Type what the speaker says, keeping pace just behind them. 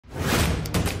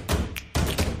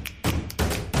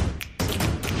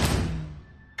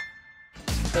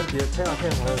跟住聽下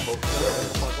冇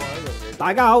發覺一樣嘢。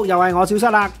大家好，又係我小失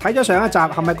啦。睇咗上一集，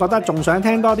係咪覺得仲想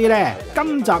聽多啲呢？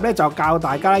今集咧就教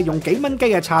大家用幾蚊雞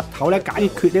嘅插頭咧解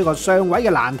決呢個上位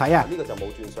嘅難題啊！呢個就冇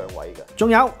轉上位嘅。仲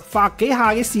有發幾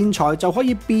下嘅線材就可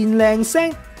以變靚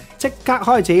聲，即刻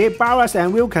開始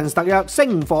Bowers Wilkins 特約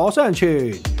聲火相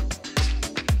傳。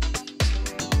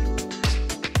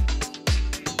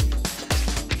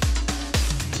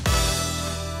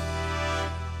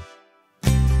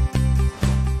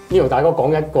呢度大哥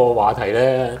講一個話題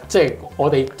咧，即係我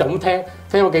哋就咁聽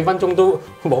咗幾分鐘都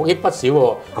獲益不少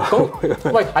喎。咁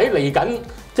喂，喺嚟緊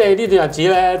即係呢段日子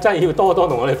咧，真係要多多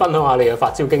同我哋分享下你嘅發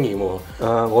燒經驗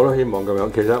喎。我都希望咁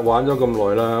樣。其實玩咗咁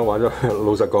耐啦，玩咗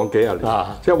老實講幾廿年，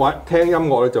即係玩聽音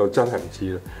樂咧就真係唔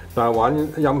知啦。但係玩音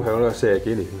響咧40幾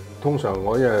年。通常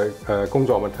我因為工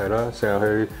作問題啦，成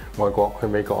日去外國、去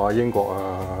美國啊、英國啊，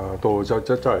到周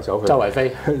嚟走去，周圍飛，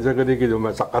即係嗰啲叫做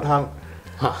咩雜架攤。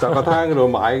雜架攤嗰度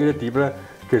買嗰啲碟咧，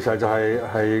其實就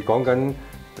係講緊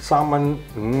3蚊、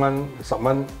5蚊、10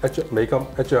蚊美金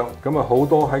一張，咁啊好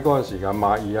多喺嗰陣時間買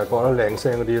而係覺得靚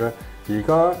聲嗰啲咧，而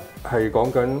家係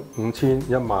講緊5000、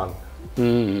1萬，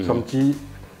甚至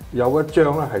有一張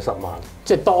咧係10萬。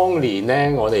即係當年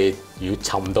咧，我哋如果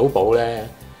尋到寶咧，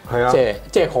係啊，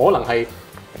即係可能係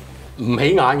唔起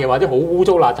眼嘅，或者好污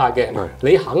糟邋遢嘅，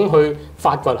你肯去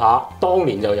發掘下，當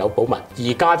年就有寶物。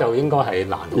而家就應該係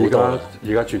難好多。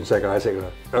而家全世界都識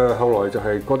啦。後來就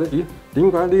係覺得，咦？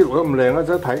點解呢錄音咁靚咧？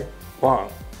一睇，哇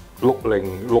，60、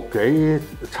60幾、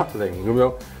70咁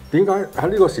樣，點解喺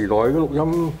呢個時代嘅錄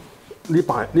音呢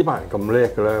班人咁叻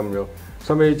嘅咧？咁樣，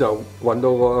收尾就揾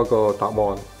到一個答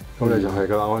案。咁你就係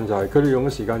個答案就係，佢哋用嘅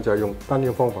時間就係用單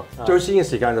啲方法。最先嘅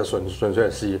時間就純粹係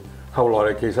試。後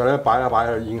來其實咧擺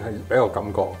下已經係比較感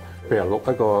覺，譬如錄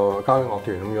一個交響樂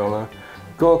團咁樣啦，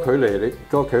嗰個距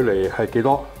離係幾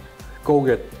多，高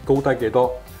低幾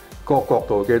多，個角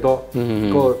度幾多，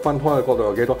嗰個分開嘅角度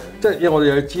有幾多，即係因為我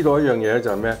哋要知道一樣嘢咧，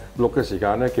就係咩？錄嘅時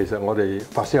間咧，其實我哋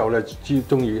發燒友咧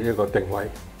中意一個定位，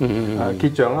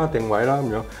結像啦、定位啦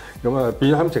咁樣，咁啊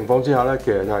變咗喺情況之下咧，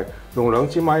其實就係用2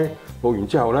支咪錄完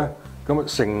之後咧，咁啊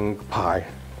成排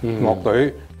樂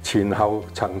隊。前後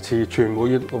層次全部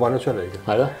要揾得出嚟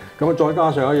嘅，係咯。咁啊，再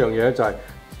加上一樣嘢就係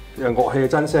樂器嘅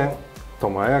真聲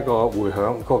同埋一個回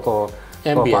響嗰個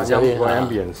反音個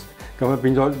ambience， 咁啊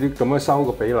變咗啲咁樣收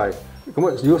個比例。咁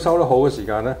啊，如果收得好嘅時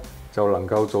間咧，就能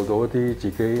夠做到一啲自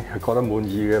己覺得滿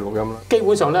意嘅錄音啦。基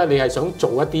本上咧，你係想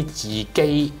做一啲自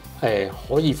己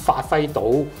可以發揮到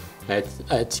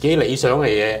自己理想嘅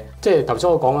嘢，即係頭先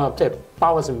我講啦，即係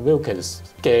Bowers Wilkins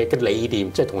嘅理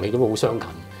念，即係同你都好相近。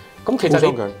咁其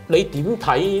實你點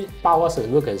睇 Bowers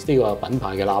Wilkins 呢個品牌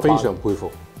嘅喇叭？非常佩服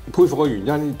嘅原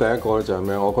因，第一個咧就係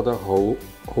咩？我覺得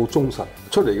好忠實，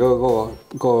出嚟嗰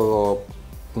個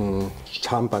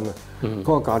產品啊，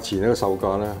嗰個價錢呢個售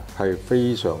價咧係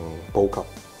非常普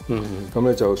及。咁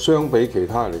咧就相比其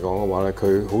他人嚟講嘅話咧，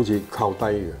佢好似靠低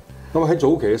嘅。咁喺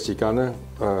早期嘅時間咧，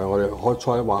我哋開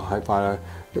初話喺快咧，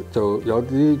就都有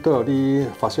啲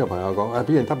發燒嘅朋友講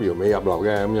B&W 未入流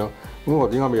嘅咁樣。咁我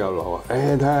點解未入流啊？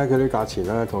睇下佢啲價錢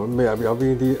啦，同咩有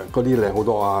邊啲嗰啲靚好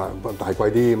多啊，大貴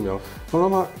啲咁樣。我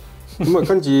諗下，咁啊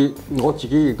跟住我自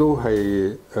己亦都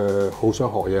係好想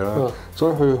學嘢啦，所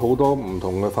以去好多唔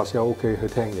同嘅發燒屋企去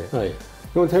聽嘢。係，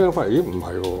因為聽咗翻嚟，咦唔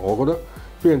係喎，我覺得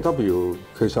B&W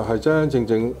其實係真真正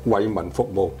正為民服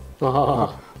務。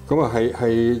咁啊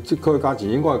係即佢嘅價錢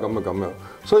應該係咁樣。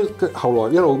所以後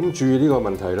來一路咁注意呢個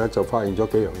問題咧，就發現咗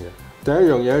幾樣嘢。第一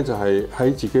樣嘢就係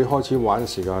喺自己開始玩嘅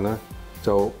時間咧，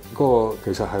就嗰個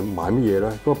其實係買乜嘢咧？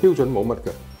嗰個標準冇乜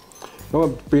嘅，咁啊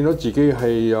變咗自己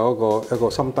係有一個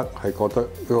心得，係覺得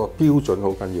嗰個標準好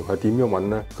緊要，係點樣揾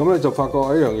咧？咁咧就發覺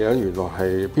一樣嘢，原來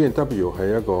係 B&W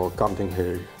係一個監聽器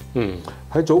嚟嘅。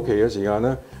喺早期嘅時間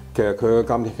咧，其實佢嘅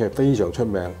監聽器非常出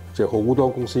名，就好多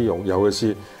公司用，尤其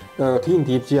是天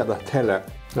碟之一啊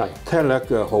Tele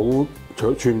嘅好。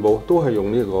全部都係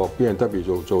用呢個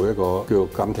B&W 做一個叫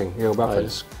監聽一個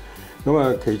reference。咁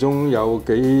啊，其中有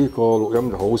幾個錄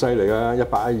音就好犀利啦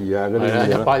，112啊嗰啲嘢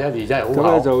啦。112真係好。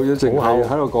咁咧就一直係喺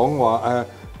度講話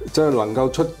即係能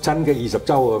夠出真嘅20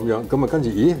周啊咁樣。咁啊跟住，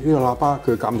咦呢個喇叭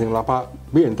佢監聽喇叭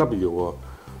B&W 喎，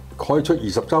可以出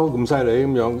20周咁犀利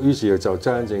咁樣。於是就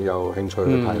真正有興趣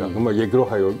去睇啦。咁啊亦都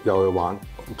係有去玩。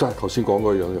真係頭先講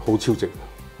嗰樣嘢好超值。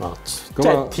即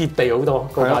係貼地好多。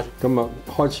係啊，咁啊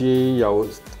開始有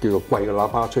叫做貴嘅喇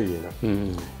叭出現啦。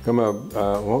咁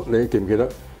啊你記唔記得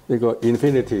呢個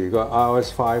Infinity 個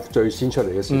RS5 最先出嚟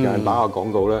嘅時間打個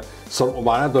廣告咧，16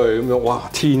萬一對咁樣，哇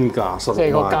天價16萬！即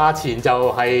係個價錢就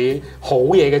係好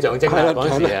嘢嘅象徵啦嗰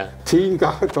陣時啊！天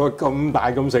價就咁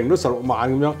大咁成都16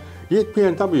萬咁樣，咦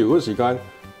B&W 嗰時間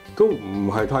都唔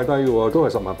係太低嘅喎，都係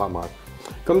10萬8萬。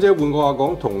咁咁即係換句話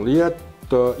講，同呢一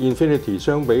個 Infinity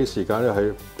相比時間咧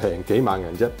係平幾萬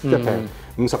人啫，即係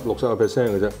平50-60%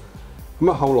嘅啫。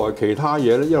咁啊後來其他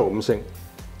嘢咧一路咁升，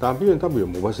但係 B&W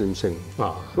冇乜點升。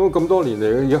咁多年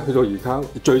嚟，而家去到而家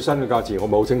最新嘅價錢，我唔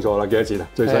係好清楚啦，幾多錢啊？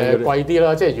最新嗰啲貴啲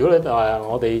啦，即係如果你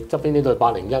我哋側邊呢對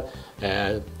801，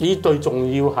呢對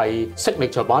仲要係息力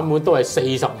場版本都係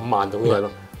45萬左右。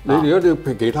你如果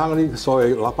你其他嗰啲所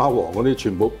謂喇叭王嗰啲，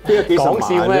全部邊幾十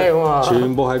萬啫，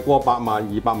全部係過百萬、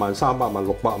200萬、300萬、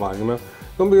600萬咁樣。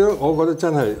咁樣我覺得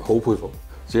真係好佩服，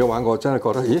自己玩過真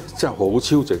係覺得，咦，真係好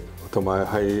超值，同埋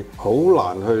係好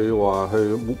難去話去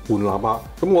換喇叭。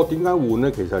咁我點解換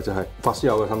咧？其實就係發燒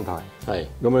友嘅生態。係。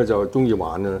咁咧就中意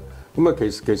玩啦。咁啊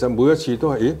其實每一次都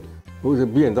係，咦？好似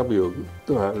B&W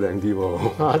都係靚啲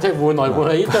喎，即係換來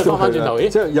換去，都係翻返轉頭，咦？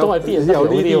即係都係 B&W 有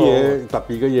呢啲嘢特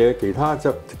別嘅嘢，其他即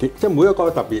係每一個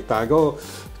都特別，但係嗰個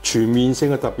全面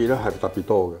性嘅特別咧係特別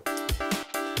多嘅。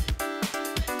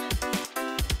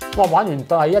哇！玩完第一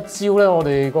招咧，我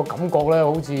哋個感覺咧，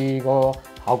好似個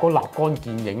效果立竿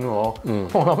見影喎。我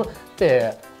諗即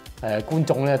係觀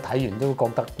眾咧睇完都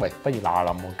覺得，喂，不如嗱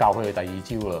臨教佢哋第二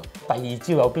招啦。第二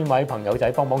招有邊位朋友仔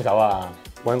幫手啊？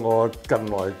揾我近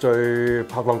來最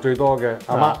拍檔最多嘅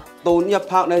阿媽。到呢一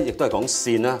part 咧，亦都係講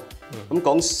線啦。咁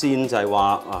講線就係話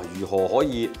啊，如何可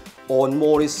以按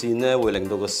摩啲線咧，會令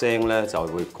到個聲咧就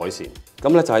會改善。咁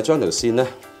咧就係將條線咧，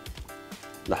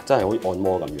嗱真係好似按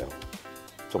摩咁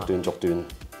樣，逐段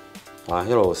啊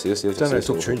一路少少，真係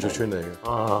逐寸嚟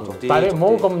嘅。但係你唔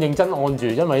好咁認真按住，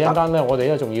因為一陣間咧我哋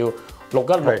咧仲要錄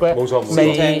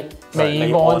咧，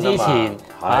未按之前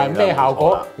係咩效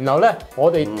果，然後咧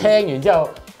我哋聽完之後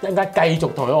一陣間繼續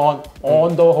同佢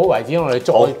按到好為止，我哋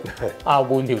再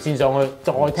換條線上去，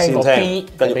再聽個 B，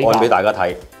 跟住按俾大家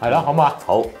睇，係啦，好嘛？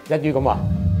好，一於咁話。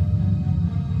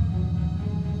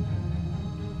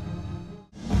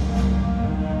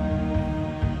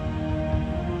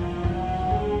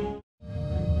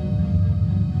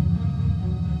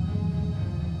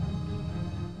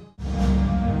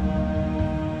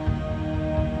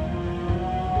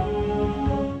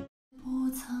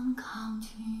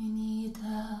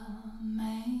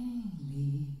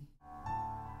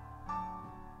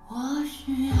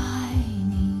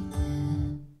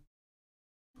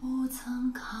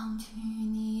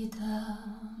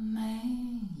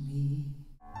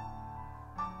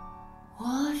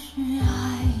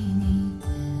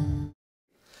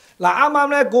嗱，啱啱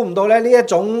咧估唔到咧呢一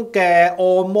種嘅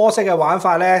按摩式嘅玩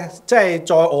法咧，即係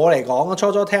在我嚟講，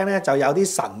初聽咧就有啲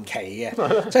神奇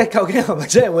嘅，即係究竟係咪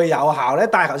真係會有效咧？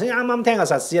但係頭先啱啱聽嘅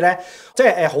實施咧，即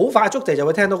係好快速地就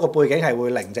會聽到個背景係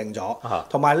會寧靜咗，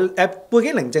同埋背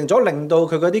景寧靜咗，令到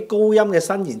佢嗰啲高音嘅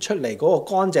伸延出嚟嗰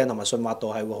個乾淨同埋順滑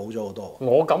度係會好咗好多。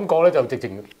我感覺咧就直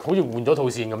情好似換咗套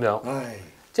線咁樣。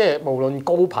即係無論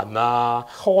高頻啊、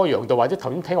開揚度或者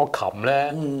頭先聽個琴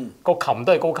咧，個琴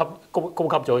都係高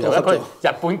級咗，因為佢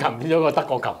日本琴變咗個德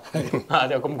國琴，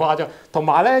就咁誇張。同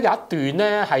埋咧有一段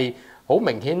咧係好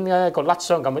明顯咧個甩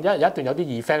傷咁，有一段有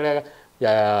啲 effect 咧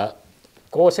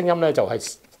嗰個聲音咧就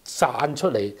係散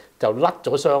出嚟就甩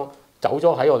咗傷，走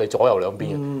咗喺我哋左右兩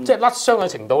邊，即係甩傷嘅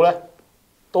程度咧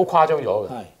都誇張咗嘅。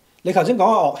你頭先講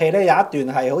嘅樂器咧有一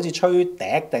段係好似吹笛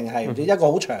定係一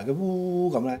個好長嘅嗚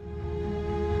咁咧。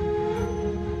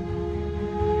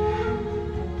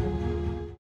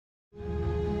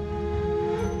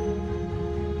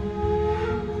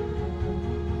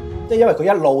即係因為佢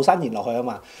一路伸延落去啊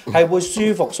嘛，係會舒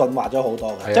服順滑咗好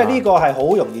多嘅，即係呢個係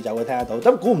好容易就會聽得到。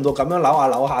咁估唔到咁樣扭下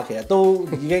扭下，其實都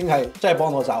已經係真係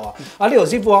幫到手啊！阿Leo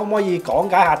師傅可唔可以講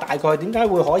解下大概點解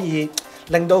會可以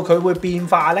令到佢會變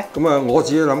化咧？咁啊，我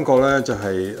自己諗過咧，就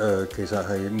係其實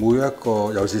係每一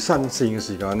個尤其是新線嘅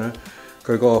時間咧，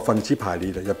佢個分子排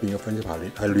列入邊嘅分子排列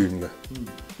係亂嘅。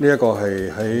呢一個係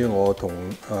喺我同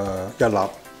日立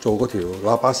做嗰條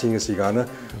喇叭線嘅時間咧，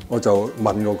我就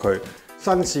問過佢。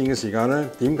新線嘅時間咧，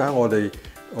點解我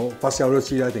發燒友都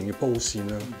知咧，一定要煲線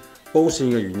啦。煲線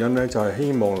嘅原因咧，就係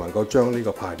希望能夠將呢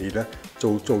個排列咧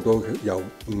做到由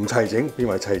唔齊整變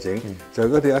為齊整，就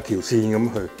一條線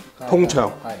咁去通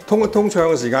暢。通暢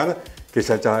嘅時間咧，其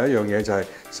實就係一樣嘢，就係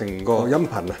成個音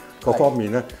頻啊各方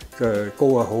面咧嘅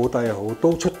高啊好低啊好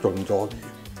都出盡咗。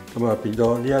咁啊變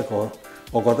咗呢一個，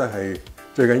我覺得係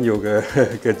最緊要嘅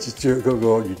嗰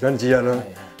個原因之一啦。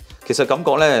其實感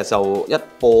覺咧就一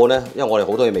播咧，因為我哋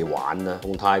好多嘢未玩啊。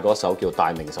洪泰嗰首叫《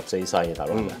大明14世》，大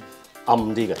佬暗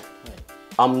啲嘅，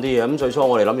暗啲嘅。咁最初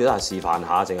我哋諗住都係示範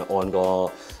下，淨係按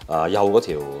個右嗰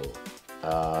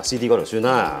條CD 嗰條算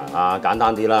啦，簡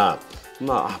單啲啦。咁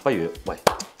不如喂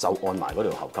就按埋嗰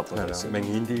條喉級嗰條線。明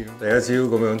顯啲。第一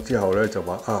招咁樣之後咧就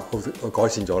話啊，好改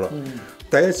善咗啦。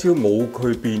第一招冇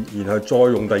佢變，然後再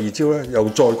用第二招咧，又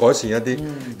再改善一啲。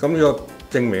咁呢個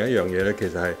證明一樣嘢咧，其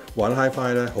實係玩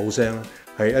Hi-Fi 咧好聲咧。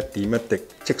係一點一滴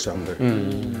積上去，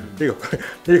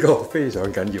呢個非常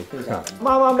緊要。啱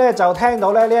啱咧就聽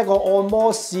到咧呢一個按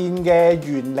摩線嘅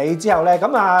原理之後咧，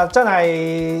咁啊真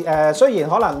係雖然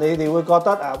可能你哋會覺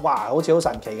得哇好似好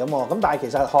神奇咁喎，咁但係其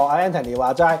實學阿 Antony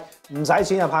話齋，唔使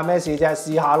錢又怕咩事啫？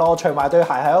試下咯，除埋對鞋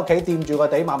喺屋企掂住個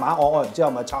地，慢慢按完之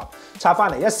後咪拆翻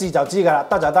嚟，一試就知㗎啦。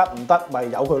得就得，唔得咪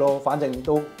由佢咯，反正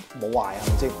都冇壞，係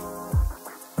咪先？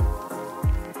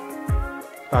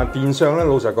但係電商咧，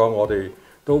老實講，我哋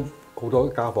都好多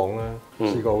家訪啦，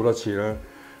試過好多次啦，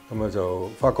咁啊就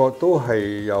發覺都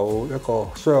係有一個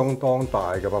相當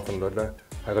大嘅百分率咧，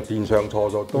係個電商錯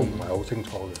咗，都唔係好清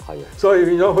楚嘅。係啊，所以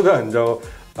變咗好多人就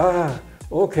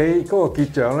我屋企嗰個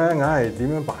結帳咧，硬係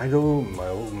點樣擺都唔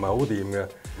係好掂嘅。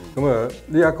咁啊，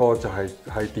呢一個就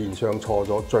係電商錯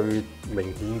咗最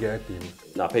明顯嘅一點。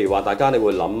嗱，譬如話大家你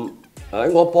會諗。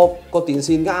我駁個電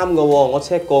線啱嘅喎，我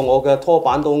check 過我嘅拖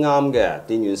板都啱嘅，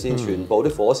電源線全部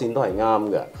啲火線都係啱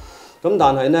嘅。咁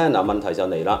但係咧問題就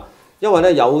嚟啦，因為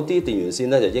咧有啲電源線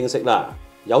咧就英式啦，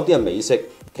有啲係美式。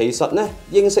其實咧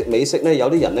英式美式咧有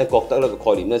啲人咧覺得咧個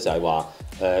概念咧就係話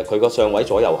佢個上位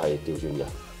左右係調轉嘅，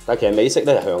但係其實美式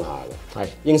咧係向下嘅，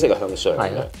英式係向上嘅。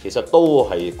其實都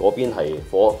係嗰邊係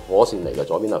火線嚟嘅，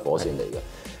左邊係火線嚟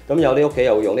嘅。咁有啲屋企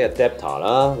又會用呢個 adapter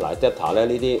啦，嗱 adapter 咧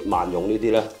呢啲萬用呢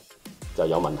啲咧。就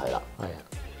有問題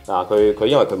啦，佢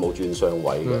因為佢冇轉相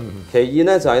位嘅。其二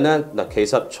咧就係咧嗱，其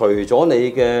實除咗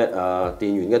你嘅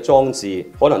電源嘅裝置，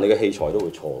可能你嘅器材都會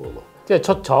錯嘅喎。即係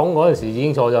出廠嗰陣時已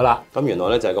經錯咗啦。咁原來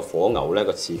咧就係個火牛咧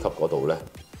個次級嗰度咧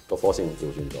個火線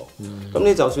調轉咗。咁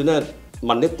你就算咧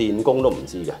問啲電工都唔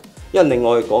知嘅，因為另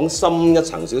外講深一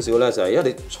層少少咧就係因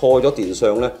為你錯咗電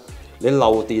相咧，你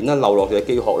漏電咧漏落去嘅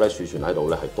機殼咧儲存喺度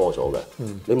咧係多咗嘅。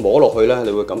你摸落去咧，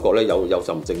你會感覺咧有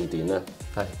陣靜電咧。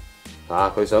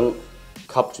佢想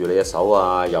吸住你隻手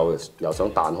啊，又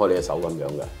想彈開你隻手咁樣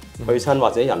嘅。去親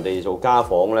或者人哋做家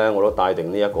訪咧，我都帶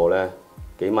定呢一個咧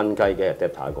幾蚊雞嘅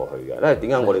adapter 過去嘅。因為點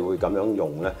解我哋會咁樣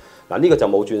用咧？呢個就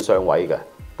冇轉相位嘅，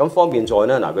咁方便在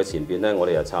咧佢前邊咧我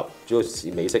哋就插，主要是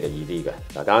美式係易啲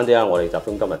嘅。簡單啲啊，我哋集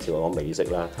中今日照講美式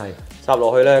啦。插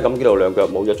落去咧，咁呢度兩腳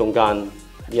冇咗中間呢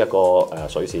一個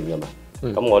水線㗎嘛。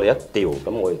咁我哋一調，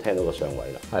咁我哋聽到個相位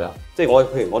啦。係啦，即係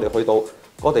譬如我哋去到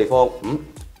嗰個地方，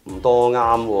唔多啱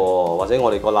喎，或者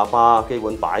我哋個喇叭基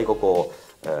本擺嗰個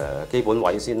基本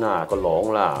位先啦，個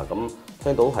朗啦，咁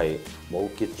聽到係冇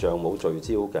結像冇聚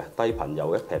焦嘅，低頻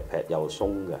又一劈劈又鬆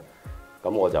嘅，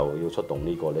咁我就要出動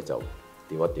呢個咧就調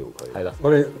一調佢。係啦，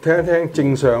我哋聽一聽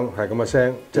正相係咁嘅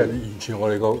聲，即係完全我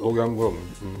哋個錄音嗰度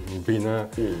唔變啦。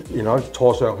然後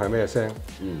錯相係咩聲？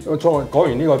咁講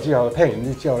完呢個之後，聽完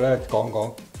呢之後咧，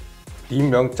講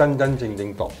點樣真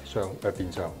正度相嘅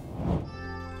電相。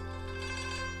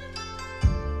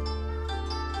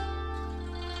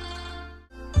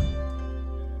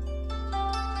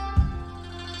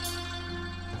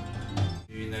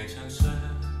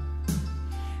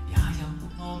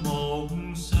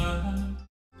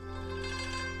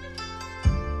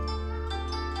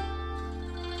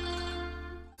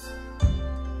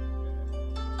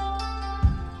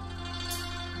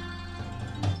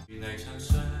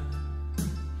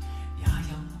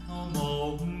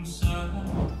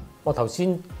我頭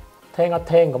先聽一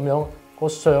聽咁樣，個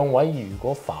相位如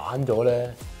果反咗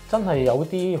咧，真係有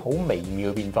啲好微妙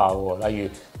嘅變化喎。例如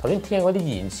頭先聽嗰啲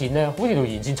弦線咧，好似條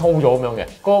弦線粗咗咁樣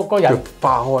嘅，個人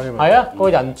化開啊嘛。係啊，個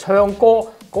人唱歌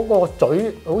嗰個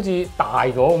嘴好似大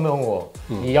咗咁樣喎。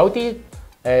而有啲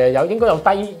有應該有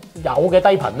嘅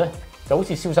低頻咧，就好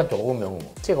似消失咗咁樣喎。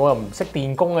即係我又唔識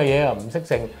電工嘅嘢，又唔識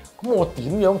成，咁我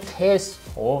點樣 test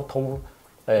我套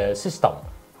system？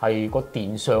係個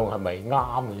電相係咪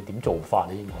啱嘅？點做法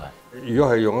咧？應該係如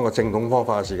果係用一個正統方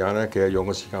法嘅時間咧，其實用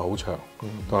嘅時間好長，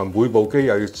同埋每部機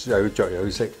又要着又要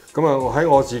熄。咁啊，喺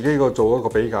我自己個做一個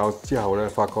比較之後咧，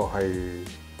發覺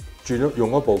係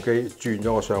用一部機轉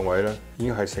咗個相位咧，已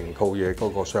經係成套嘢嗰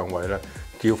個相位咧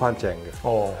叫翻正嘅。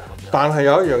哦，但係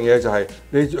有一樣嘢就係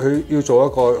你要做一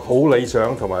個好理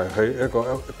想同埋佢一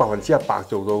個100%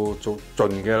做盡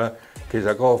嘅咧。其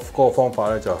實嗰個方法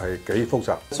咧就係幾複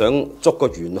雜，想捉個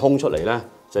圓空出嚟咧，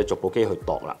就係逐部機去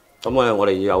度啦。咁我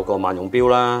哋要有個萬用錶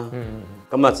啦，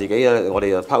咁啊自己我哋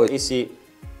就拋個 AC，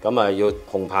咁啊要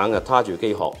紅棒啊揸住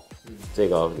機殼，即係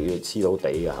個要黐到地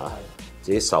嘅嚇。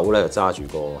自己手咧就揸住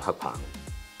個黑棒，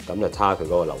咁就揸佢嗰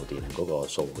個漏電嗰個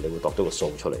數，你會度到個數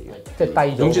出嚟嘅。即係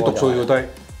低咗。總之讀數要低，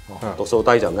讀數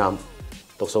低就啱。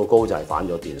讀數高就係反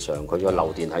咗電上，佢個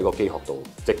漏電喺個機殼度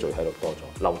積聚喺度多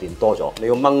咗，漏電多咗，你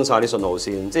要掹晒啲信號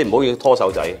線，即係唔好要拖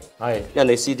手仔。係，因為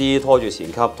你 CD 拖住前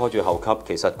級，拖住後級，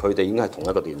其實佢哋已經係同一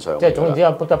個電商。即係總言之，有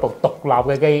一部獨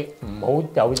立嘅機，唔好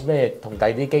有咩同第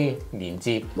二啲機連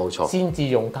接。冇錯。先至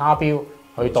用卡標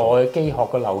去代機殼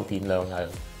嘅漏電量係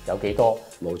有幾多？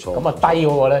冇錯。咁啊低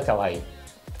嗰個咧就係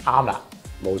啱啦。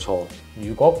冇錯。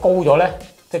如果高咗咧，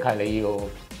即係你要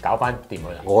搞翻掂佢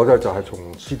啦。我咧就係從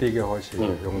CD 機開始，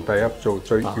用第一做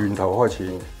最源頭開始。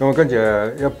咁啊跟住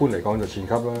一般嚟講就前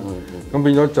級啦。咁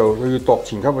變咗就佢要度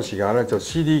前級嘅時間咧，就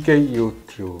CD 機要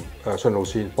調信號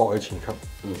線駁喺前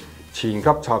級。前級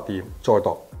插電再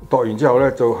度完之後咧，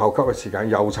到後級嘅時間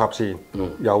又插線，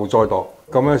又再度。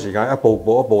咁樣時間一步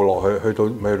步落去，去到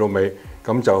尾，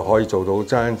咁就可以做到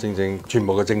真正全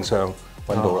部嘅正相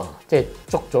揾到啦。即係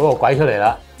捉咗個鬼出嚟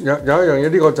啦。有一樣嘢，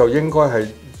呢個就應該係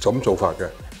咁做法嘅。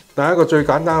但係一個最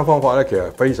簡單嘅方法咧，其實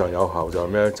非常有效，就係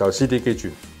咩咧？就係 CD 機轉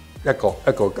一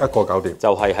個搞掂。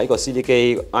就係喺個 CD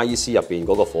機 IEC 入邊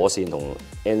嗰個火線同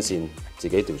N 線自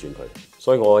己調轉佢。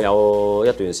所以我有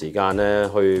一段時間咧，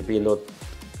去邊都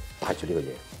帶住呢個嘢。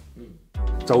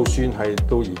就算係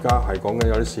到而家係講緊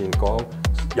有啲線講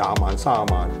20萬、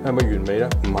30萬，係咪完美咧？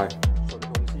唔係。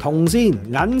銅線、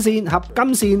銀線、合金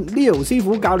線，Leo師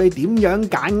傅教你點樣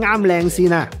揀啱靚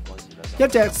線啊！一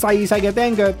隻細細嘅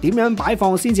釘腳點樣擺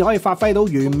放先至可以發揮到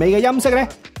完美嘅音色呢？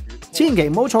千祈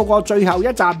唔好錯過最後一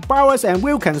集 Bowers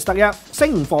Wilkins 特約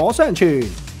聲火相傳。